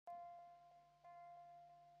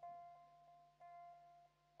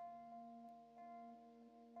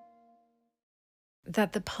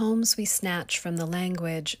that the poems we snatch from the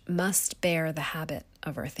language must bear the habit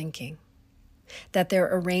of our thinking, that their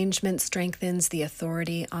arrangement strengthens the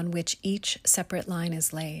authority on which each separate line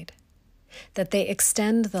is laid, that they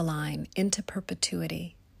extend the line into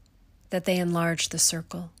perpetuity, that they enlarge the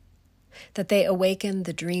circle, that they awaken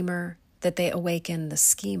the dreamer, that they awaken the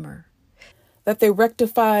schemer, that they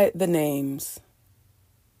rectify the names,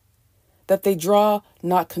 that they draw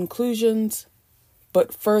not conclusions,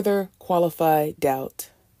 but further qualify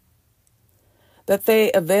doubt, that they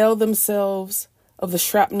avail themselves of the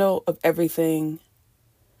shrapnel of everything,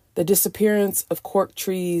 the disappearance of cork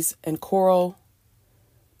trees and coral,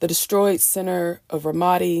 the destroyed center of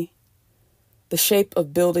Ramadi, the shape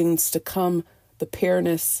of buildings to come, the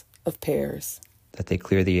pairness of pairs. That they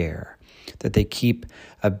clear the air, that they keep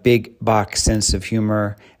a big box sense of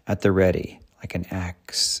humor at the ready, like an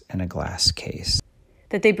axe in a glass case.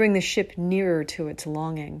 That they bring the ship nearer to its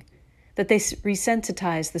longing, that they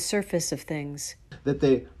resensitize the surface of things. That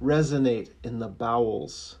they resonate in the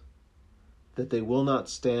bowels, that they will not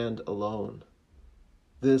stand alone.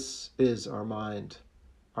 This is our mind,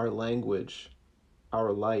 our language,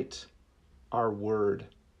 our light, our word,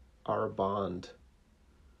 our bond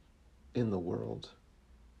in the world.